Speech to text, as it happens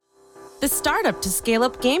The Startup to Scale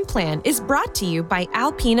Up game plan is brought to you by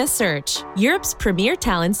Alpina Search, Europe's premier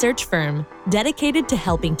talent search firm, dedicated to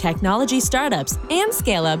helping technology startups and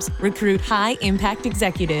scale-ups recruit high-impact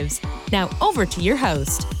executives. Now over to your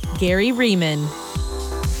host, Gary Riemann.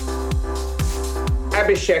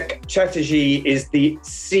 Abhishek Chatterjee is the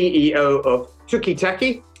CEO of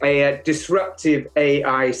Tookitaki, a disruptive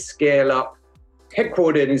AI scale-up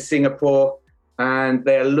headquartered in Singapore, and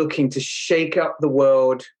they're looking to shake up the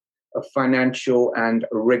world of financial and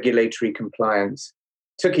regulatory compliance.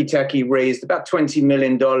 Tookitaki raised about $20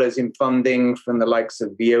 million in funding from the likes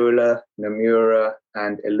of Viola, Nomura,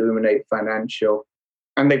 and Illuminate Financial.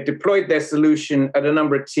 And they've deployed their solution at a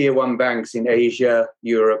number of tier one banks in Asia,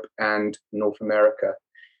 Europe, and North America.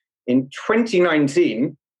 In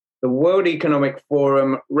 2019, the World Economic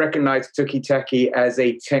Forum recognized Tookitaki as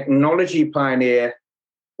a technology pioneer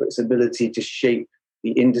for its ability to shape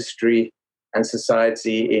the industry and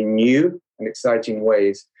society in new and exciting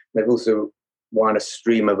ways. They've also won a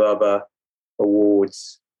stream of other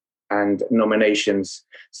awards and nominations.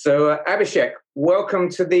 So Abhishek, welcome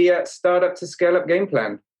to the Startup to Scale Up game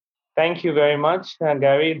plan. Thank you very much,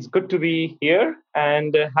 Gary. It's good to be here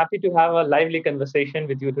and happy to have a lively conversation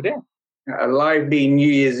with you today. A lively New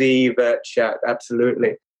Year's Eve chat,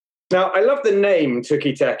 absolutely. Now, I love the name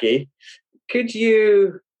Tookitaki. Could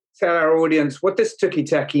you tell our audience, what does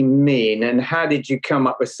Tookitaki mean and how did you come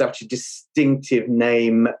up with such a distinctive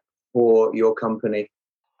name for your company?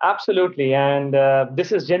 Absolutely. And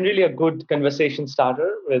this is generally a good conversation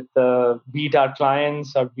starter with be it our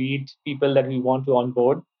clients or be it people that we want to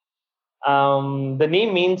onboard. The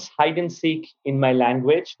name means hide and seek in my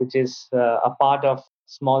language, which is a part of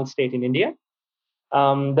small state in India.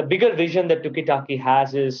 The bigger vision that Tookitaki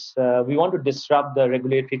has is we want to disrupt the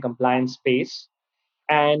regulatory compliance space.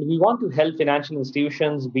 And we want to help financial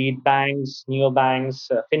institutions, be it banks,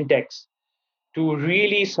 neobanks, fintechs, to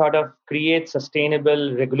really sort of create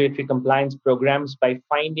sustainable regulatory compliance programs by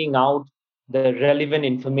finding out the relevant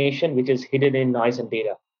information which is hidden in noise and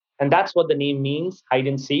data. And that's what the name means, hide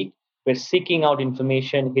and seek. We're seeking out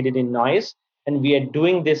information hidden in noise, and we are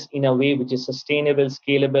doing this in a way which is sustainable,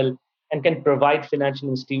 scalable, and can provide financial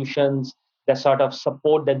institutions the sort of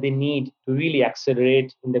support that they need to really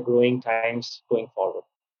accelerate in the growing times going forward.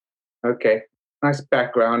 Okay, nice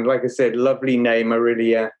background. Like I said, lovely name. I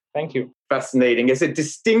really Thank you. Fascinating. It's a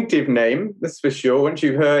distinctive name, that's for sure. Once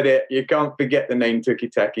you've heard it, you can't forget the name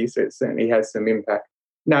Tookitaki, so it certainly has some impact.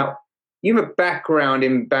 Now, you have a background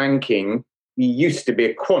in banking. You used to be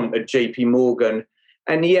a quant at JP Morgan,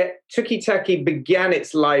 and yet Tookitaki began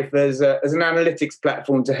its life as an analytics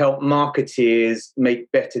platform to help marketeers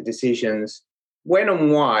make better decisions. When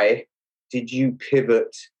and why did you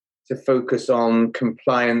pivot to focus on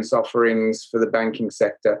compliance offerings for the banking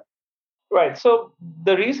sector? Right. So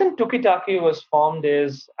the reason Tookitaki was formed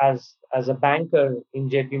is as a banker in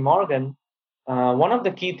JP Morgan, one of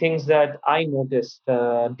the key things that I noticed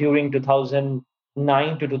during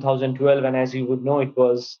 2009 to 2012, and as you would know, it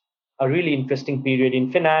was a really interesting period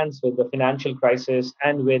in finance with the financial crisis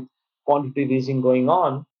and with quantitative easing going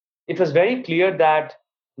on. It was very clear that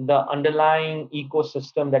the underlying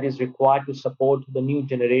ecosystem that is required to support the new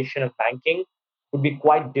generation of banking would be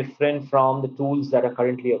quite different from the tools that are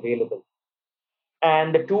currently available.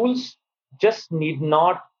 And the tools just need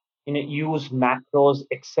not use macros,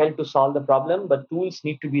 Excel to solve the problem, but tools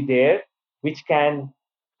need to be there which can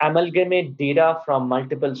amalgamate data from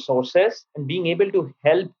multiple sources and being able to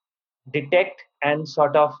help detect and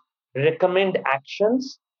sort of recommend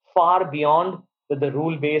actions far beyond the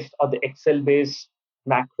rule-based or the Excel-based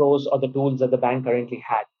macros or the tools that the bank currently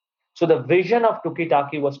had. So the vision of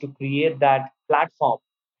Tookitaki was to create that platform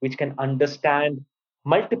which can understand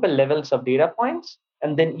multiple levels of data points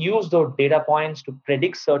and then use those data points to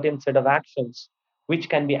predict certain set of actions which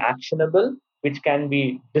can be actionable, which can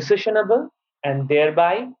be decisionable, and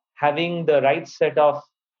thereby having the right set of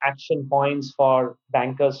action points for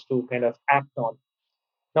bankers to kind of act on.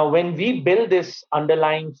 Now, when we build this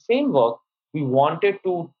underlying framework, we wanted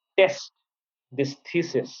to test this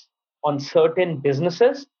thesis on certain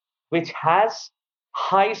businesses which has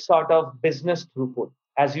high sort of business throughput.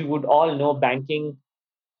 As you would all know, banking,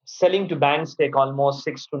 selling to banks take almost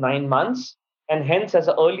 6 to 9 months. And hence, as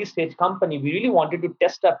an early stage company, we really wanted to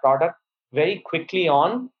test our product very quickly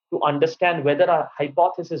on to understand whether our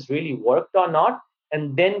hypothesis really worked or not,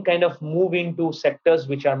 and then kind of move into sectors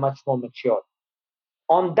which are much more mature.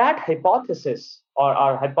 On that hypothesis, or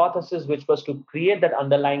our hypothesis, which was to create that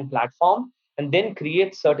underlying platform and then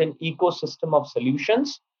create certain ecosystem of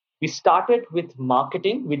solutions, we started with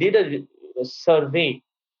marketing. We did a survey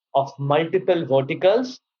of multiple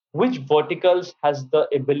verticals which verticals has the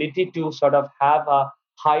ability to sort of have a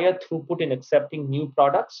higher throughput in accepting new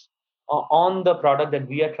products on the product that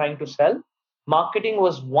we are trying to sell. Marketing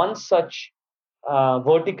was one such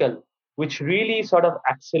vertical which really sort of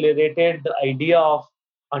accelerated the idea of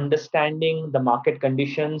understanding the market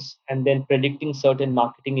conditions and then predicting certain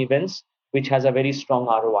marketing events, which has a very strong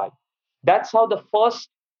ROI. That's how the first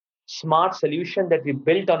smart solution that we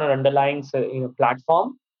built on our underlying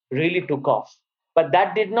platform really took off. But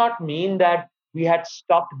that did not mean that we had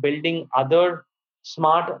stopped building other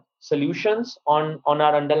smart solutions on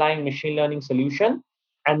our underlying machine learning solution.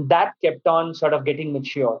 And that kept on sort of getting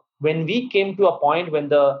mature. When we came to a point when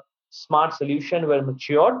the smart solution were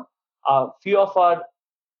matured, a few of our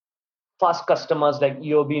first customers like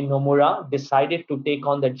EOB Nomura decided to take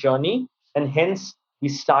on the journey, and hence we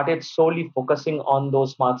started solely focusing on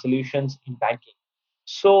those smart solutions in banking.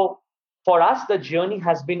 So for us, the journey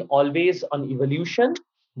has been always on evolution.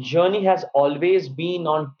 Journey has always been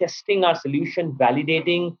on testing our solution,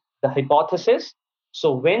 validating the hypothesis.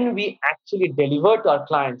 So when we actually deliver to our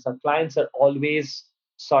clients are always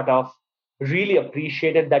sort of really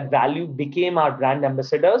appreciated that value, became our brand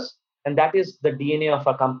ambassadors, and that is the DNA of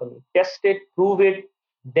our company. Test it, prove it,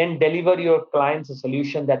 then deliver your clients a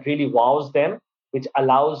solution that really wows them, which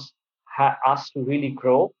allows us to really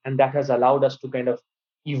grow, and that has allowed us to kind of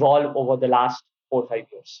evolve over the last 4 or 5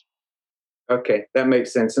 years. Okay, that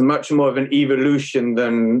makes sense. And much more of an evolution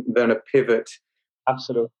than a pivot.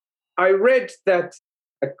 Absolutely. I read that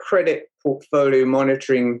a credit portfolio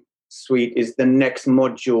monitoring suite is the next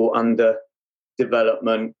module under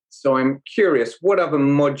development. So I'm curious, what other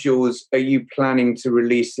modules are you planning to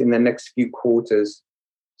release in the next few quarters?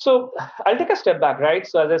 So I'll take a step back, right?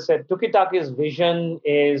 So as I said, Tookitaki's vision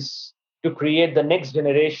is to create the next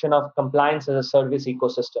generation of compliance as a service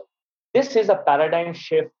ecosystem. This is a paradigm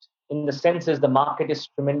shift in the sense is the market is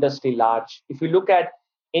tremendously large. If you look at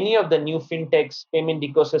any of the new fintechs, payment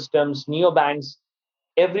ecosystems, neobanks,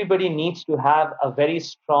 everybody needs to have a very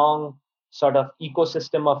strong sort of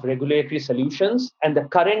ecosystem of regulatory solutions, and the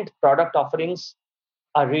current product offerings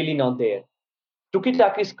are really not there.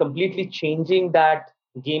 Tukitaki is completely changing that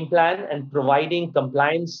game plan and providing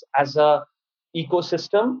compliance as a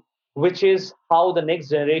ecosystem, which is how the next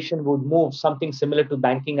generation would move, something similar to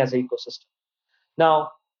banking as an ecosystem.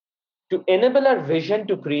 Now, to enable our vision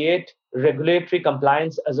to create regulatory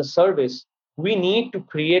compliance as a service, we need to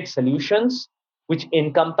create solutions which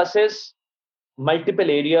encompasses multiple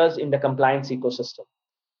areas in the compliance ecosystem.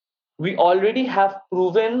 We already have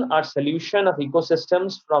proven our solution of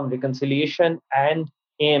ecosystems from reconciliation and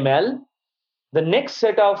AML. The next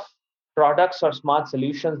set of products or smart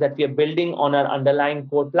solutions that we are building on our underlying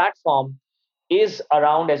core platform is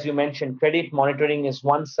around, as you mentioned, credit monitoring is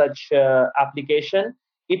one such application.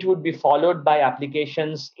 It would be followed by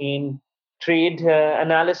applications in trade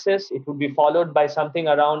analysis. It would be followed by something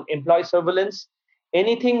around employee surveillance.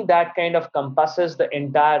 Anything that kind of compasses the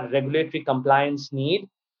entire regulatory compliance need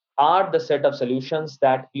are the set of solutions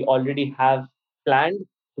that we already have planned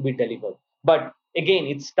to be delivered. But again,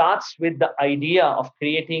 it starts with the idea of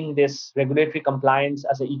creating this regulatory compliance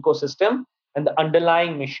as an ecosystem and the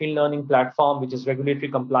underlying machine learning platform, which is regulatory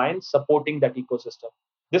compliance, supporting that ecosystem.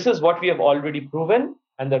 This is what we have already proven,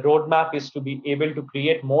 and the roadmap is to be able to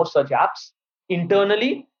create more such apps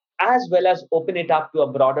internally, as well as open it up to a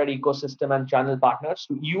broader ecosystem and channel partners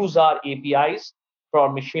to use our APIs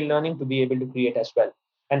for machine learning to be able to create as well.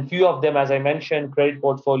 And few of them, as I mentioned, credit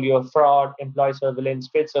portfolio, fraud, employee surveillance,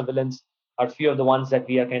 trade surveillance, are few of the ones that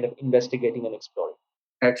we are kind of investigating and exploring.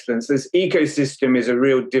 Excellent. So this ecosystem is a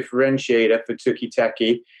real differentiator for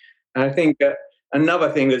Tookitaki. And I think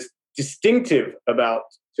another thing that's distinctive about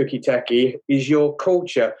Tookitaki is your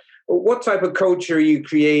culture. What type of culture are you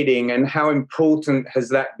creating, and how important has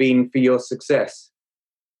that been for your success?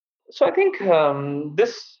 So I think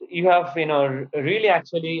this you have really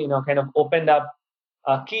actually kind of opened up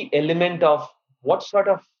a key element of what sort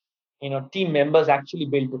of team members actually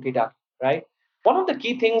build Tookitaki, right? One of the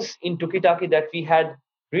key things in Tookitaki that we had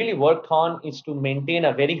really worked on is to maintain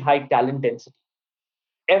a very high talent density.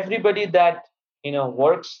 Everybody that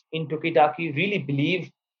works in Tookitaki really believe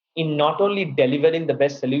in not only delivering the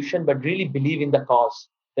best solution, but really believe in the cause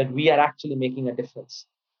that we are actually making a difference.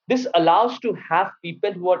 This allows to have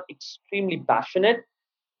people who are extremely passionate,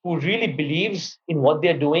 who really believes in what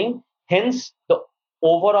they're doing. Hence, the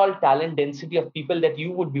overall talent density of people that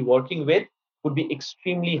you would be working with would be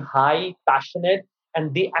extremely high, passionate,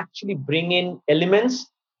 and they actually bring in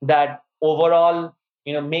elements that overall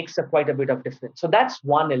makes quite a bit of difference. So that's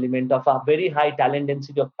one element of a very high talent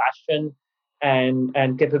density of passion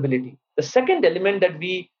and capability. The second element that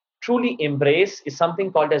we truly embrace is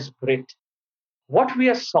something called as grit. What we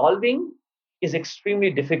are solving is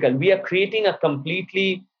extremely difficult. We are creating a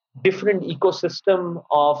completely different ecosystem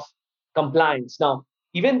of compliance. Now,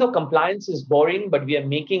 even though compliance is boring, but we are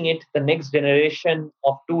making it the next generation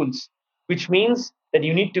of tools, which means that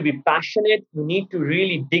you need to be passionate, you need to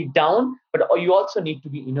really dig down, but you also need to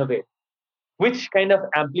be innovative, which kind of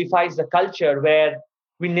amplifies the culture where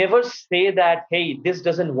we never say that, hey, this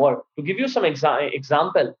doesn't work. To give you some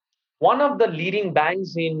example, one of the leading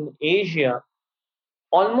banks in Asia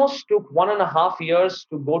almost took 1.5 years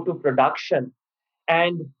to go to production.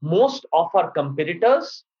 And most of our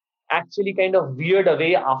competitors actually kind of veered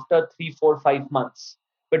away after 3, 4, 5 months.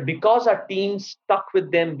 But because our team stuck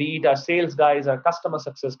with them, be it our sales guys, our customer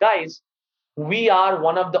success guys, we are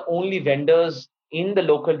one of the only vendors in the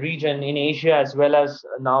local region in Asia as well as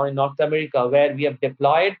now in North America where we have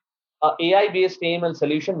deployed a AI-based AML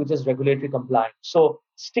solution which is regulatory compliant. So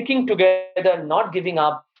sticking together, not giving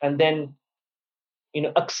up, and then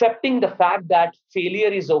accepting the fact that failure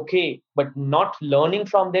is okay but not learning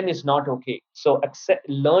from them is not okay. So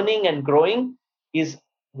learning and growing is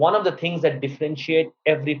one of the things that differentiate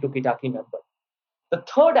every Tookitaki member. The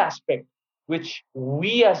third aspect which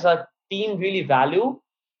we as a team really value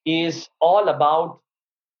is all about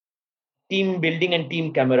team building and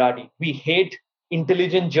team camaraderie. We hate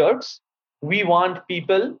intelligent jerks. We want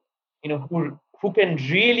people, who can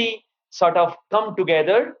really sort of come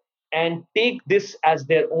together and take this as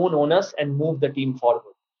their own owners and move the team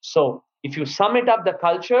forward. So if you sum it up, the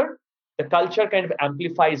culture kind of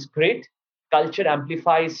amplifies grit, culture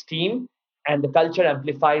amplifies team, and the culture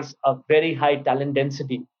amplifies a very high talent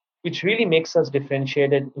density, which really makes us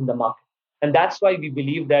differentiated in the market. And that's why we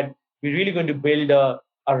believe that we're really going to build a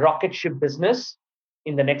rocket ship business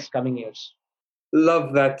in the next coming years.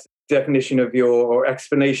 Love that definition of your or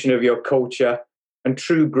explanation of your culture. And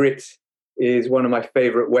True Grit is one of my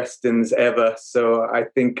favorite Westerns ever. So I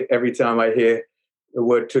think every time I hear the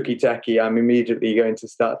word Tookitaki, I'm immediately going to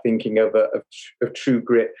start thinking of True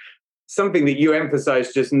Grit. Something that you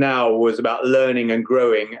emphasized just now was about learning and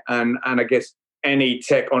growing. And I guess any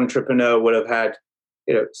tech entrepreneur will have had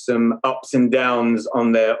some ups and downs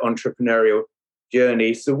on their entrepreneurial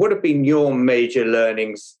journey. So what have been your major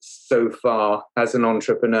learnings so far as an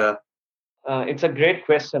entrepreneur? It's a great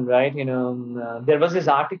question, right? There was this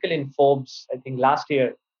article in Forbes, I think last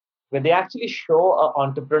year, where they actually show an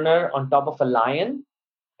entrepreneur on top of a lion.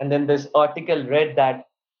 And then this article read that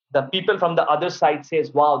the people from the other side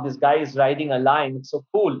says, wow, this guy is riding a lion. It's so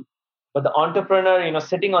cool. But the entrepreneur,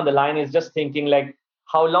 sitting on the lion is just thinking like,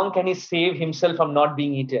 how long can he save himself from not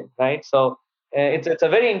being eaten, right? So it's a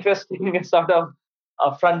very interesting sort of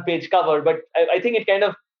a front page cover, but I think it kind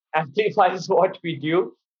of amplifies what we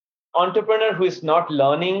do. Entrepreneur who is not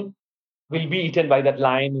learning will be eaten by that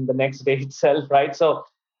lion in the next day itself, right? So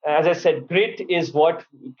as I said, grit is what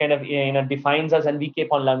kind of defines us, and we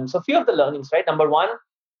keep on learning. So few of the learnings, right? Number one,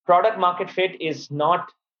 product market fit is not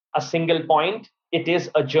a single point; it is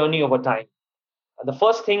a journey over time. The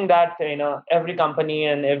first thing that every company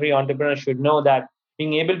and every entrepreneur should know, that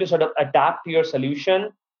being able to sort of adapt to your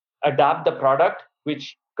solution, adapt the product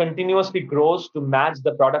which continuously grows to match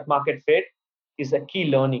the product market fit, is a key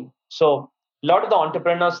learning. So a lot of the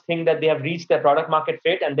entrepreneurs think that they have reached their product market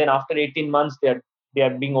fit, and then after 18 months they are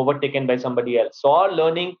being overtaken by somebody else. So our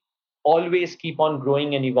learning, always keep on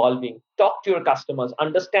growing and evolving. Talk to your customers,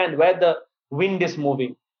 understand where the wind is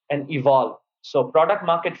moving, and evolve. So product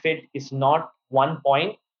market fit is not one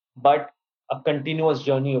point, but a continuous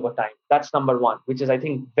journey over time. That's number one, which is, I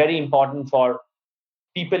think, very important for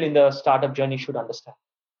people in the startup journey should understand.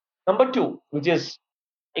 Number two, which is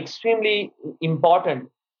extremely important,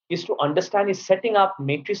 is to understand is setting up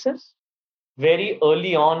matrices very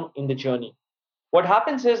early on in the journey. What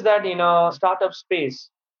happens is that in a startup space,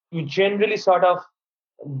 you generally sort of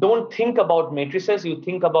don't think about matrices, you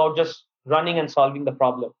think about just running and solving the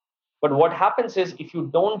problem. But what happens is, if you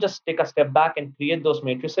don't just take a step back and create those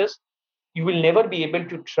matrices, you will never be able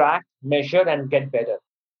to track, measure, and get better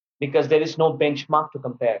because there is no benchmark to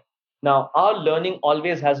compare. Now, our learning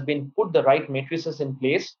always has been put the right matrices in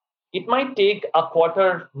place. It might take a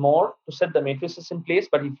quarter more to set the matrices in place,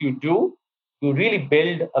 but if you do, you really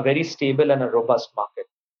build a very stable and a robust market.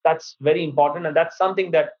 That's very important, and that's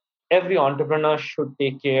something that every entrepreneur should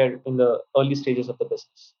take care in the early stages of the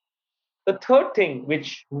business. The third thing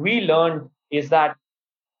which we learned is that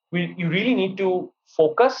you really need to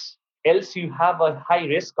focus, else you have a high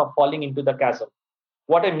risk of falling into the chasm.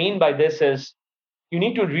 What I mean by this is you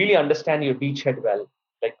need to really understand your beachhead well.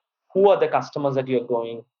 Like, who are the customers that you're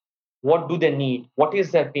going? What do they need? What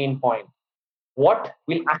is their pain point? What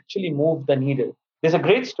will actually move the needle? There's a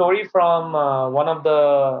great story from one of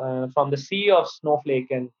the from the CEO of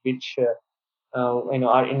Snowflake, and which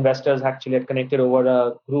our investors actually had connected over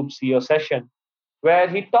a group CEO session, where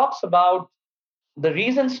he talks about the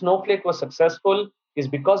reason Snowflake was successful is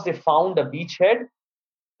because they found a beachhead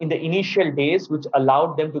in the initial days, which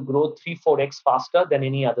allowed them to grow 3-4x faster than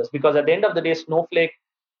any others. Because at the end of the day, Snowflake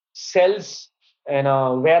sells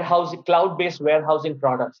warehousing, cloud-based warehousing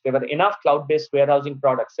products. There were enough cloud-based warehousing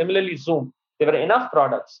products. Similarly, Zoom, there were enough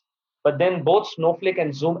products. But then both Snowflake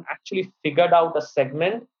and Zoom actually figured out a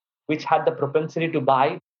segment which had the propensity to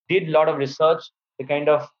buy, did a lot of research, they kind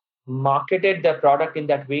of marketed their product in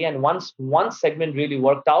that way. And once one segment really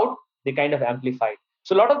worked out, they kind of amplified.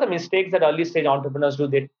 So a lot of the mistakes that early stage entrepreneurs do,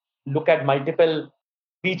 they look at multiple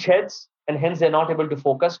beachheads and hence they're not able to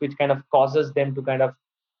focus, which kind of causes them to kind of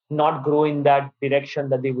not grow in that direction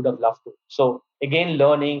that they would have loved to. So again,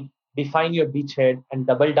 learning, define your beachhead and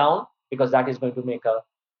double down, because that is going to make a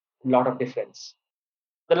lot of difference.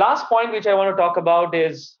 The last point which I want to talk about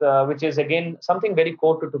is, which is again something very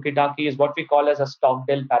core to Tookitaki, is what we call as a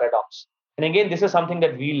Stockdale paradox. And again, this is something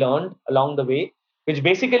that we learned along the way, which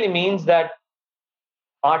basically means that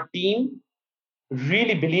our team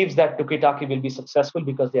really believes that Tookitaki will be successful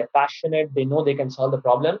because they are passionate, they know they can solve the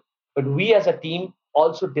problem. But we as a team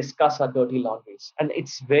also discuss our dirty laundries. And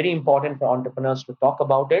it's very important for entrepreneurs to talk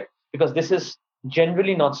about it because this is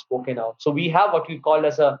generally not spoken out. So we have what we call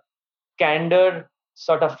as a candor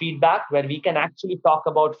sort of feedback where we can actually talk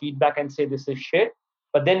about feedback and say this is shit.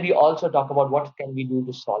 But then we also talk about what can we do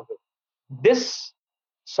to solve it. This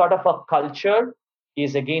sort of a culture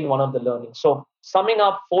is again one of the learnings. So summing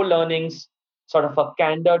up 4 learnings, sort of a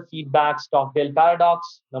candor feedback, Stockdale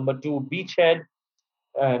paradox. Number 2, beachhead.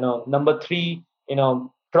 Number 3,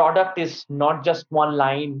 product is not just one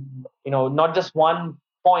line, not just one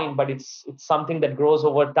point, but it's something that grows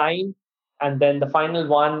over time. And then the final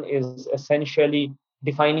one is essentially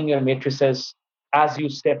defining your matrices as you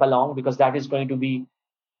step along, because that is going to be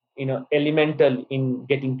elemental in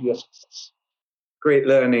getting to your success. Great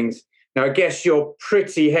learnings. Now, I guess you're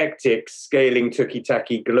pretty hectic scaling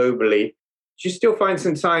Tookitaki globally. Do you still find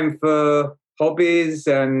some time for hobbies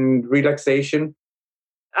and relaxation?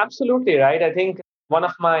 Absolutely right. I think one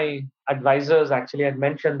of my advisors actually had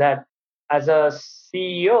mentioned that as a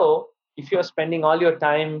CEO, if you're spending all your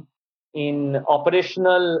time in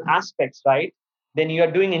operational aspects, right, then you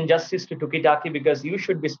are doing injustice to Tookitaki, because you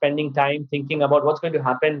should be spending time thinking about what's going to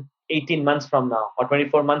happen 18 months from now or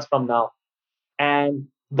 24 months from now. And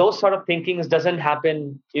those sort of thinkings doesn't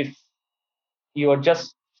happen if you are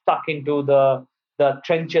just stuck into the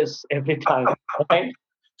trenches every time. Okay.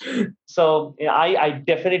 So I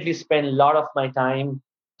definitely spend a lot of my time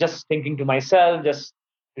just thinking to myself, just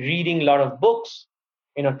reading a lot of books,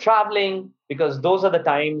 traveling, because those are the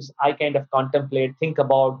times I kind of contemplate, think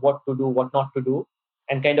about what to do, what not to do,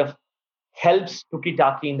 and kind of helps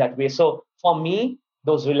Tookitaki in that way. So for me,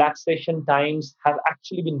 those relaxation times have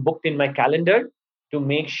actually been booked in my calendar to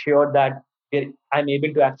make sure that I'm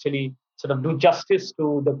able to actually sort of do justice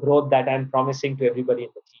to the growth that I'm promising to everybody in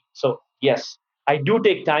the team. So yes, I do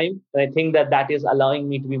take time, and I think that that is allowing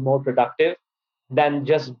me to be more productive than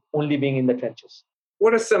just only being in the trenches.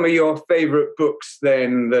 What are some of your favorite books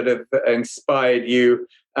then that have inspired you?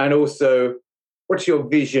 And also, what's your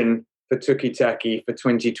vision for Tookitaki for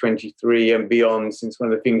 2023 and beyond? Since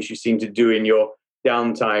one of the things you seem to do in your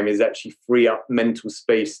downtime is actually free up mental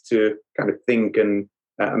space to kind of think and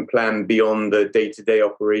plan beyond the day-to-day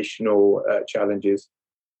operational challenges.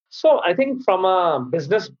 So I think from a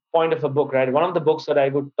business point of a book, right? One of the books that I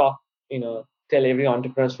would tell every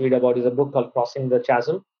entrepreneur to read about is a book called Crossing the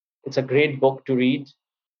Chasm. It's a great book to read.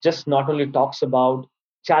 Just not only talks about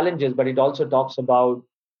challenges, but it also talks about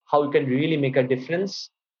how you can really make a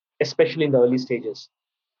difference, especially in the early stages.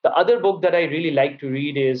 The other book that I really like to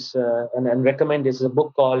read is and recommend is a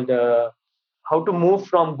book called How to Move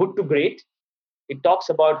from Good to Great. It talks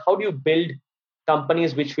about how do you build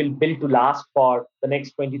companies which will build to last for the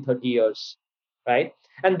next 20, 30 years, right?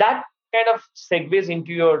 And that kind of segues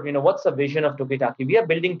into your, what's the vision of Tookitaki? We are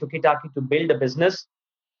building Tookitaki to build a business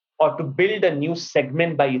or to build a new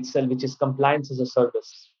segment by itself, which is compliance as a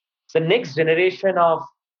service. The next generation of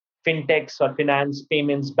fintechs or finance,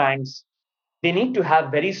 payments, banks, they need to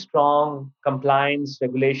have very strong compliance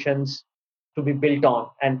regulations to be built on.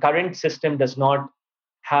 And current system does not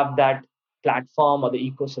have that platform or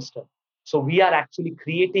the ecosystem. So we are actually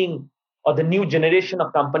creating, or the new generation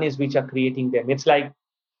of companies which are creating them. It's like,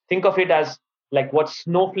 think of it as like what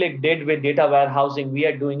Snowflake did with data warehousing. We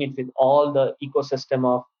are doing it with all the ecosystem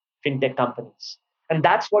of fintech companies. And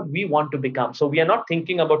that's what we want to become. So we are not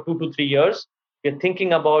thinking about 2 to 3 years. We're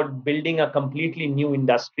thinking about building a completely new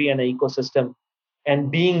industry and an ecosystem and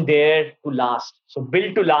being there to last. So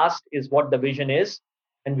build to last is what the vision is.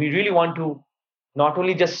 And we really want to not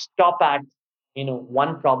only just stop at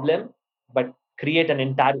one problem, but create an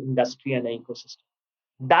entire industry and an ecosystem.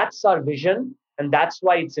 That's our vision, and that's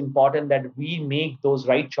why it's important that we make those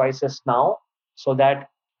right choices now, so that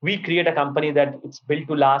we create a company that it's built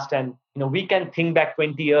to last. And we can think back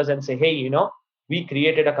 20 years and say, hey, we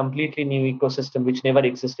created a completely new ecosystem which never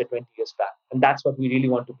existed 20 years back. And that's what we really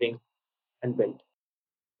want to bring and build.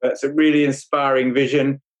 That's a really inspiring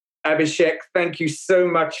vision. Abhishek, thank you so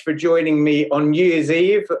much for joining me on New Year's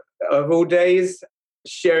Eve of all days,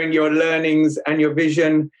 sharing your learnings and your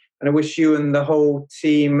vision. And I wish you and the whole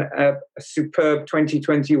team a superb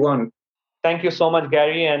 2021. Thank you so much,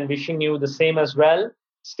 Gary, and wishing you the same as well.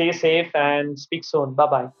 Stay safe and speak soon.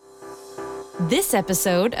 Bye-bye. This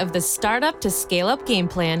episode of the Startup to Scale Up Game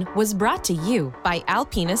Plan was brought to you by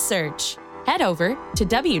Alpina Search. Head over to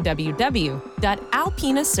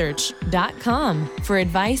www.alpinasearch.com for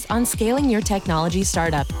advice on scaling your technology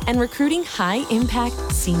startup and recruiting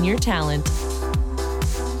high-impact senior talent.